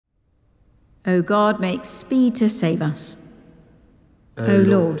O God, make speed to save us. O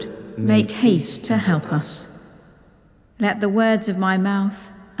Lord, make haste to help us. Let the words of my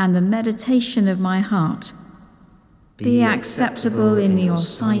mouth and the meditation of my heart be acceptable in your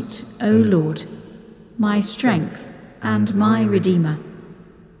sight, O Lord, my strength and my Redeemer.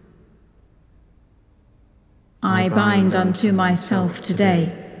 I bind unto myself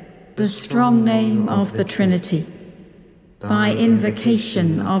today the strong name of the Trinity, by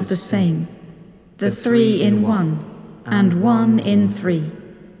invocation of the same, the three in one, and one in three,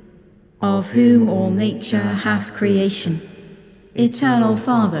 of whom all nature hath creation, eternal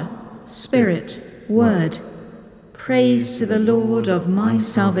Father, Spirit, Word, praise to the Lord of my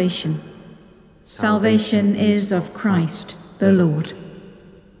salvation. Salvation is of Christ the Lord.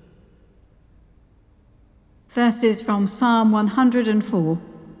 Verses from Psalm 104.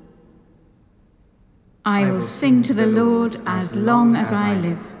 I will sing to the Lord as long as I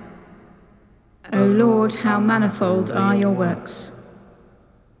live. O Lord, how manifold are your works.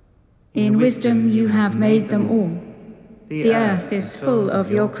 In wisdom you have made them all. The earth is full of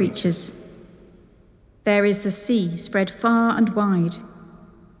your creatures. There is the sea spread far and wide,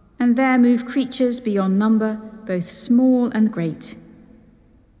 and there move creatures beyond number, both small and great.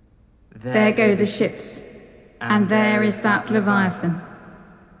 There go the ships, and there is that Leviathan,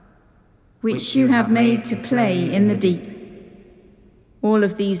 which you have made to play in the deep. All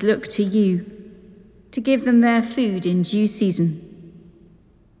of these look to you, to give them their food in due season.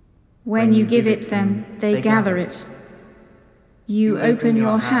 When you give it them, they gather it. You open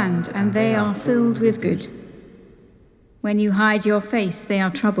your hand, and they are filled with good. When you hide your face, they are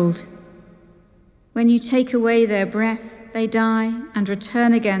troubled. When you take away their breath, they die and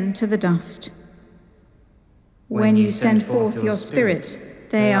return again to the dust. When you send forth your Spirit,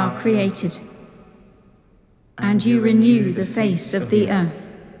 they are created, and you renew the face of the earth.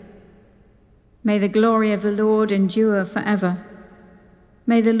 May the glory of the Lord endure forever.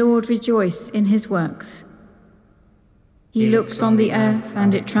 May the Lord rejoice in his works. He looks on the earth,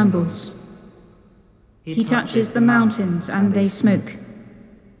 and it trembles. He touches the mountains, and they smoke.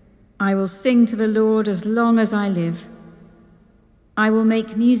 I will sing to the Lord as long as I live. I will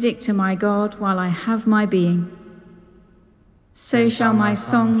make music to my God while I have my being. So shall my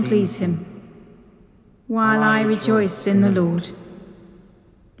song please him, while I rejoice in the Lord.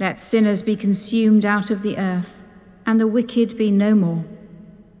 Let sinners be consumed out of the earth, and the wicked be no more.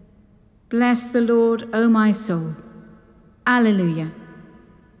 Bless the Lord, O my soul. Alleluia.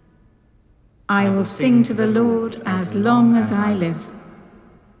 I will sing to the Lord as long as I live.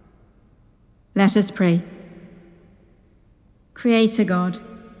 Let us pray. Creator God,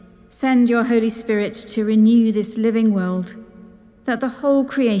 send your Holy Spirit to renew this living world, that the whole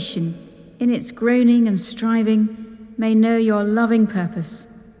creation, in its groaning and striving, may know your loving purpose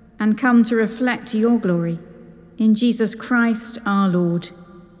and come to reflect your glory. In Jesus Christ our Lord.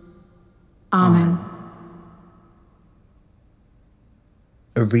 Amen.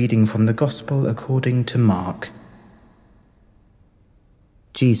 A reading from the Gospel according to Mark.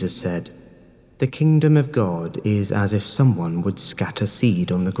 Jesus said, "The kingdom of God is as if someone would scatter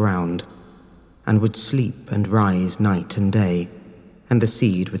seed on the ground, and would sleep and rise night and day, and the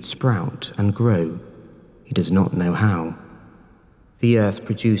seed would sprout and grow. He does not know how. The earth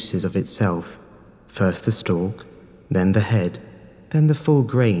produces of itself, first the stalk, then the head, then the full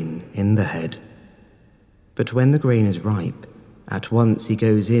grain in the head. But when the grain is ripe, at once he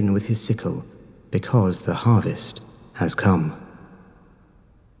goes in with his sickle, because the harvest has come."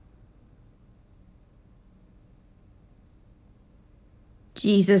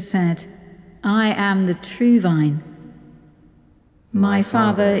 Jesus said, "I am the true vine. My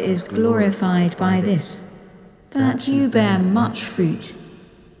Father is glorified by this, that you bear much fruit."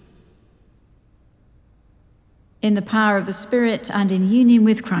 In the power of the Spirit and in union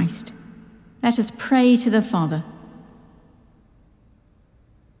with Christ, let us pray to the Father.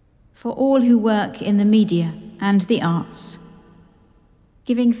 For all who work in the media and the arts,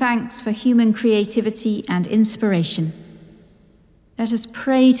 giving thanks for human creativity and inspiration, let us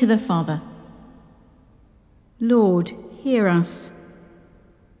pray to the Father. Lord, hear us.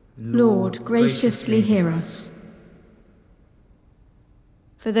 Lord, graciously hear us.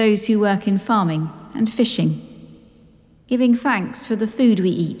 For those who work in farming and fishing, giving thanks for the food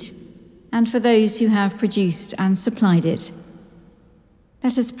we eat, and for those who have produced and supplied it,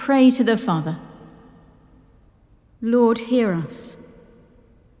 let us pray to the Father. Lord, hear us.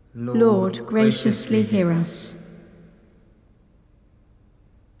 Lord, graciously hear us.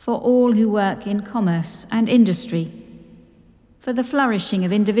 For all who work in commerce and industry, for the flourishing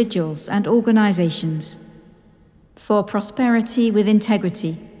of individuals and organizations, for prosperity with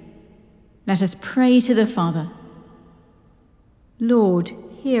integrity, Let us pray to the Father. Lord,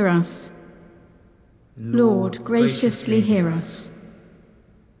 hear us. Lord, graciously hear us.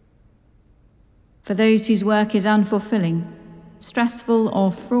 For those whose work is unfulfilling, stressful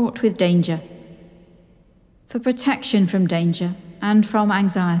or fraught with danger, for protection from danger and from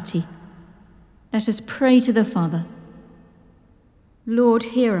anxiety, let us pray to the Father. Lord,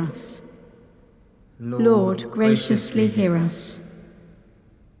 hear us. Lord, graciously hear us.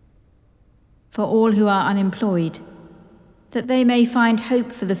 For all who are unemployed, that they may find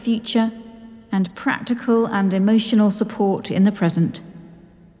hope for the future and practical and emotional support in the present,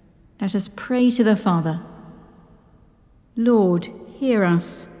 let us pray to the Father. Lord, hear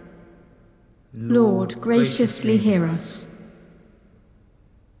us. Lord, graciously hear us.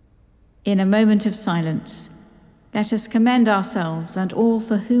 In a moment of silence, let us commend ourselves and all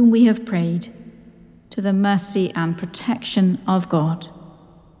for whom we have prayed to the mercy and protection of God.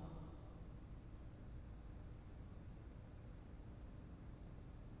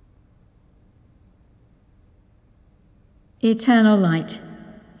 Eternal light,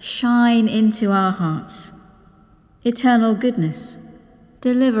 shine into our hearts. Eternal goodness,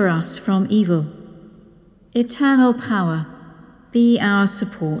 deliver us from evil. Eternal power, be our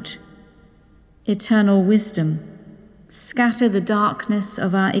support. Eternal wisdom, scatter the darkness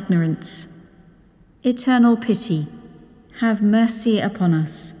of our ignorance. Eternal pity, have mercy upon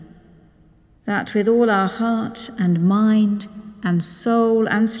us, that with all our heart and mind and soul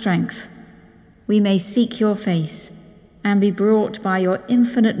and strength we may seek your face and be brought by your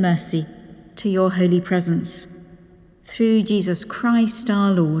infinite mercy to your holy presence. Through Jesus Christ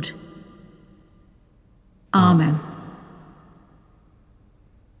our Lord. Amen.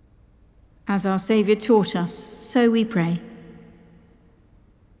 As our Saviour taught us, so we pray.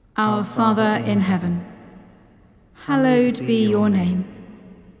 Our Father in heaven, hallowed be your name.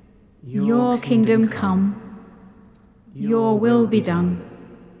 Your kingdom come, your will be done,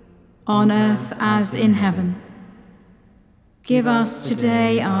 on earth as in heaven. Give us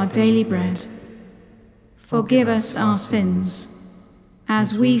today our daily bread. Forgive us our sins,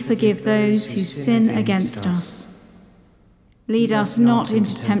 as we forgive those who sin against us. Lead us not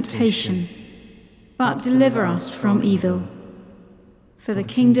into temptation, but deliver us from evil. For the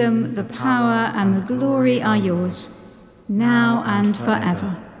kingdom, the power, and the glory are yours, now and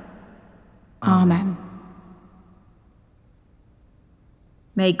forever. Amen.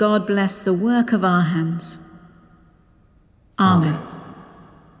 May God bless the work of our hands. Amen.